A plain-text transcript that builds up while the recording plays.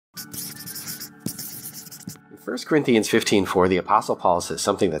1 Corinthians 15:4, the Apostle Paul says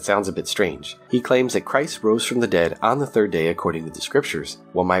something that sounds a bit strange. He claims that Christ rose from the dead on the third day according to the Scriptures.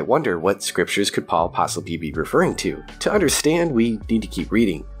 One might wonder what Scriptures could Paul possibly be referring to. To understand, we need to keep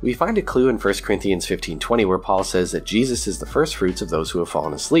reading. We find a clue in 1 Corinthians 15:20 where Paul says that Jesus is the firstfruits of those who have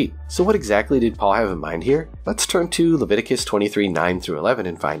fallen asleep. So what exactly did Paul have in mind here? Let's turn to Leviticus 23:9-11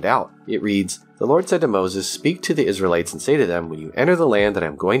 and find out. It reads, "The Lord said to Moses, Speak to the Israelites and say to them, When you enter the land that I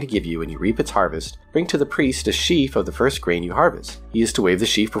am going to give you and you reap its harvest, bring to the priest a sheaf of the first grain you harvest. He is to wave the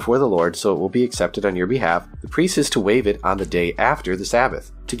sheaf before the Lord, so it will be accepted on your behalf. The priest is to wave it on the day after the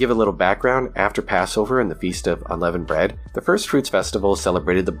Sabbath." To give a little background, after Passover and the Feast of Unleavened Bread, the Firstfruits festival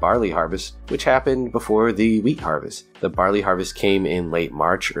celebrated the barley harvest, which happened before the wheat harvest. The barley harvest came in late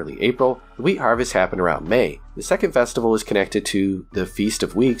March, early April. The wheat harvest happened around May. The second festival is connected to the Feast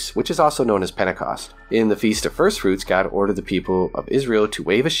of Weeks, which is also known as Pentecost. In the Feast of Firstfruits, God ordered the people of Israel to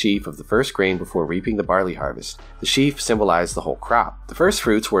wave a sheaf of the first grain before reaping the barley harvest. The sheaf symbolized the whole crop. The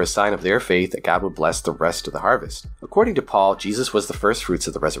firstfruits were a sign of their faith that God would bless the rest of the harvest. According to Paul, Jesus was the firstfruits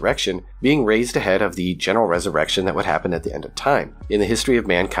of the resurrection, being raised ahead of the general resurrection that would happen at the end of time. In the history of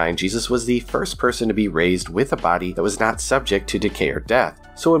mankind, Jesus was the first person to be raised with a body that was not subject to decay or death.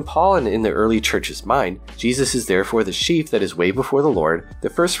 So in Paul and in the early church's mind, Jesus is therefore the sheaf that is waved before the Lord, the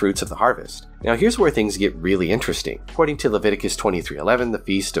firstfruits of the harvest. Now here's where things get really interesting. According to Leviticus 23:11, the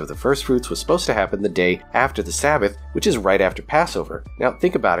feast of the firstfruits was supposed to happen the day after the Sabbath, which is right after Passover. Now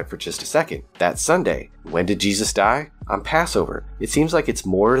think about it for just a second. That's Sunday. When did Jesus die? On Passover. It seems like it's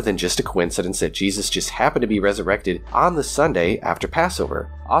more than just a coincidence that Jesus just happened to be resurrected on the Sunday after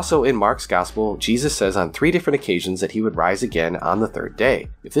Passover. Also in Mark's Gospel, Jesus says on 3 different occasions that he would rise again on the third day.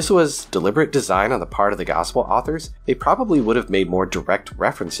 If this was deliberate design on the part of the Gospel authors, they probably would have made more direct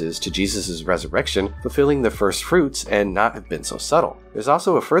references to Jesus' resurrection, fulfilling the first fruits, and not have been so subtle. There's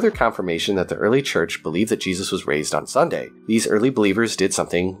also a further confirmation that the early church believed that Jesus was raised on Sunday. These early believers did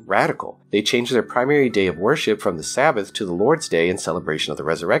something radical. They changed their primary day of worship from the Sabbath to the Lord's Day in celebration of the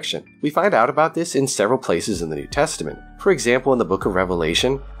resurrection. We find out about this in several places in the New Testament. For example, in the book of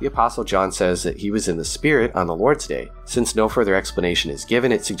Revelation, the Apostle John says that he was in the Spirit on the Lord's Day. Since no further explanation is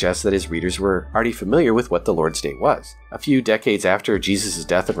given, it suggests that his readers were already familiar with what the Lord's Day was. A few decades after Jesus'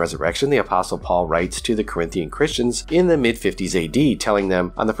 death and resurrection, the Apostle Paul writes to the Corinthian Christians in the mid-50s AD, telling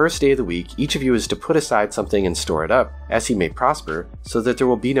them, "On the first day of the week, each of you is to put aside something and store it up, as he may prosper, so that there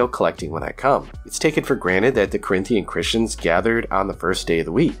will be no collecting when I come." It's taken for granted that the Corinthian Christians gathered on the first day of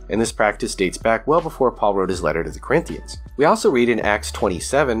the week, and this practice dates back well before Paul wrote his letter to the Corinthians. We also read in Acts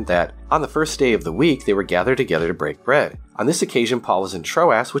 27 that on the first day of the week they were gathered together to break bread. On this occasion, Paul was in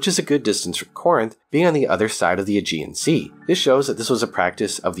Troas, which is a good distance from Corinth, being on the other side of the Aegean Sea. This shows that this was a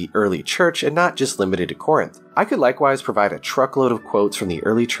practice of the early church and not just limited to Corinth. I could likewise provide a truckload of quotes from the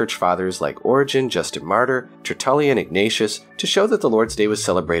early church fathers like Origen, Justin Martyr, Tertullian, Ignatius to show that the Lord's Day was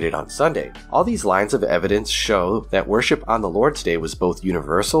celebrated on Sunday. All these lines of evidence show that worship on the Lord's Day was both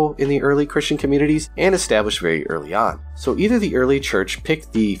universal in the early Christian communities and established very early on. So either the early church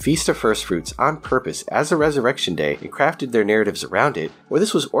picked the Feast of Firstfruits on purpose as a resurrection day and crafted their narratives around it, or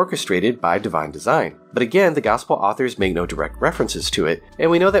this was orchestrated by divine design. But again, the gospel authors make no direct references to it, and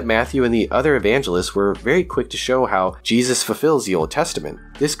we know that Matthew and the other evangelists were very quick to show how Jesus fulfills the Old Testament.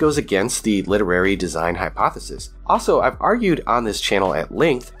 This goes against the literary design hypothesis. Also, I've argued on this channel at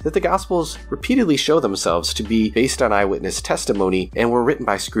length that the Gospels repeatedly show themselves to be based on eyewitness testimony and were written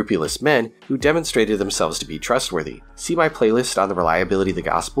by scrupulous men who demonstrated themselves to be trustworthy. See my playlist on the reliability of the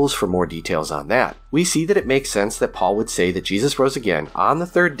Gospels for more details on that. We see that it makes sense that Paul would say that Jesus rose again on the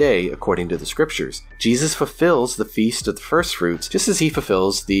third day according to the Scriptures. Jesus fulfills the Feast of the Firstfruits just as he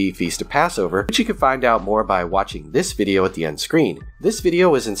fulfills the Feast of Passover, which you can find out more by watching this video at the end screen. This video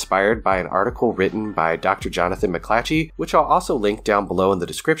was inspired by an article written by Dr. Jonathan McClatchy, which I'll also link down below in the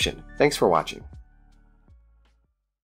description. Thanks for watching.